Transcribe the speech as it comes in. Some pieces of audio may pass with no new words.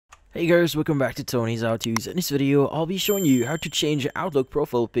Hey guys, welcome back to Tony's How To's. In this video, I'll be showing you how to change your Outlook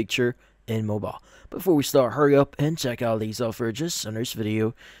profile picture in mobile. Before we start, hurry up and check out the software just under this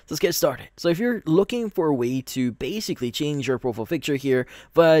video. Let's get started. So if you're looking for a way to basically change your profile picture here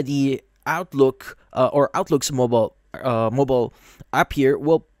via the Outlook or Outlook's mobile app here,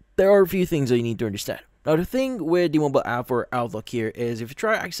 well, there are a few things that you need to understand. Now, the thing with the mobile app for Outlook here is if you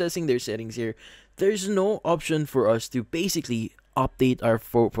try accessing their settings here, there's no option for us to basically update our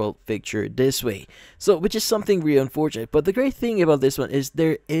profile picture this way, so which is something really unfortunate. But the great thing about this one is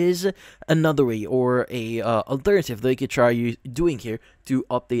there is another way or a alternative that you could try doing here to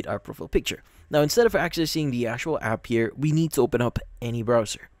update our profile picture. Now, instead of accessing the actual app here, we need to open up any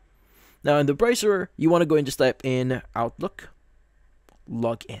browser. Now, in the browser, you want to go and just type in Outlook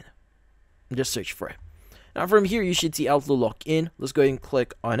login and just search for it. Now, from here you should see Outlook login. Let's go ahead and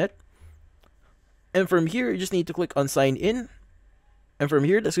click on it, and from here you just need to click on sign in. And from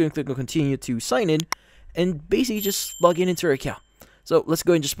here, let's go and click on continue to sign in and basically just log in into your account. So let's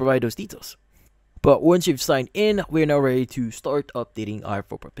go and just provide those details. But once you've signed in, we're now ready to start updating our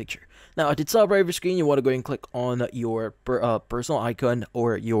profile picture. Now, at the top right of your screen, you want to go and click on your personal icon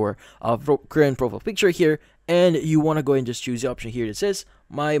or your current profile picture here. And you want to go and just choose the option here that says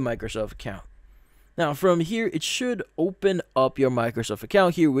My Microsoft Account. Now, from here, it should open up your Microsoft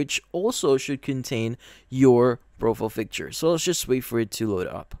account here, which also should contain your profile picture. So let's just wait for it to load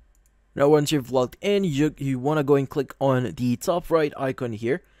up. Now, once you've logged in, you want to go and click on the top right icon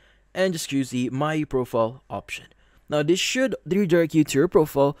here and just choose the My Profile option. Now, this should redirect you to your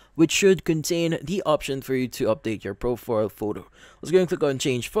profile, which should contain the option for you to update your profile photo. Let's go and click on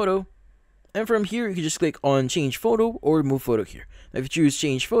Change Photo. And from here, you can just click on Change Photo or Remove Photo here. Now, if you choose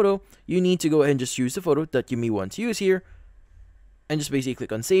Change Photo, you need to go ahead and just choose the photo that you may want to use here. And just basically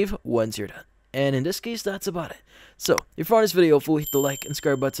click on Save once you're done. And in this case, that's about it. So, if you found this video helpful, hit the like and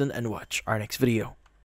subscribe button and watch our next video.